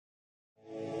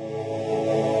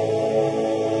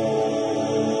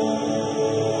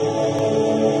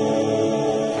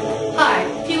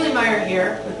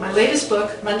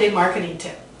book, Monday Marketing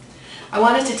Tip. I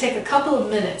wanted to take a couple of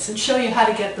minutes and show you how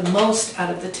to get the most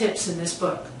out of the tips in this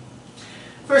book.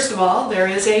 First of all, there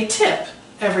is a tip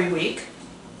every week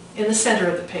in the center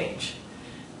of the page.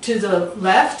 To the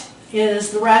left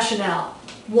is the rationale,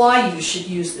 why you should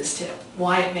use this tip,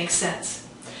 why it makes sense.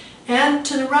 And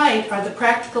to the right are the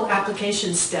practical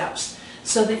application steps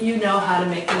so that you know how to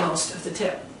make the most of the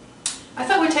tip. I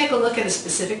thought we'd take a look at a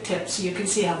specific tip so you can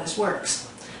see how this works.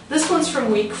 This one's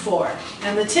from week 4,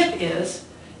 and the tip is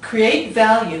create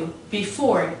value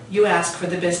before you ask for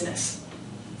the business.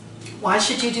 Why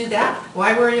should you do that?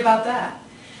 Why worry about that?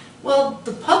 Well,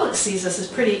 the public sees us as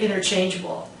pretty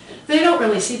interchangeable. They don't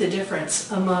really see the difference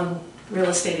among real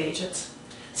estate agents.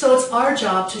 So it's our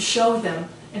job to show them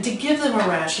and to give them a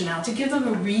rationale, to give them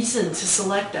a reason to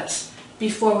select us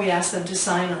before we ask them to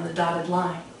sign on the dotted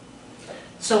line.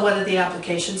 So what are the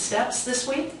application steps this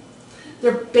week?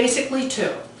 They're basically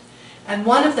 2. And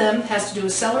one of them has to do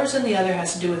with sellers and the other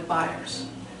has to do with buyers.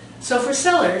 So for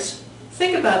sellers,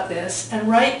 think about this and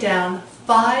write down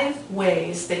 5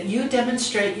 ways that you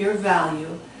demonstrate your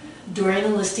value during a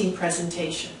listing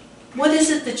presentation. What is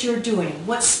it that you're doing?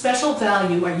 What special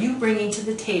value are you bringing to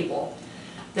the table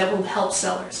that will help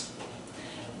sellers?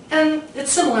 And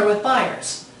it's similar with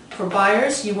buyers. For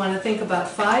buyers, you want to think about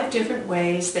 5 different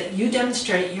ways that you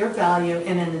demonstrate your value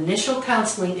in an initial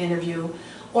counseling interview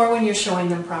or when you're showing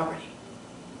them property.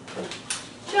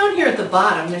 Down here at the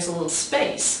bottom, there's a little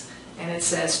space, and it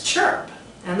says chirp.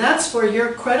 And that's for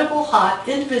your credible, hot,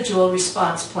 individual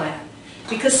response plan.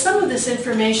 Because some of this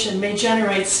information may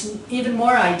generate even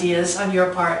more ideas on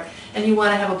your part, and you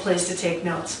want to have a place to take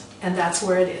notes. And that's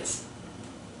where it is.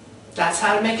 That's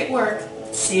how to make it work.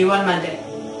 See you on Monday.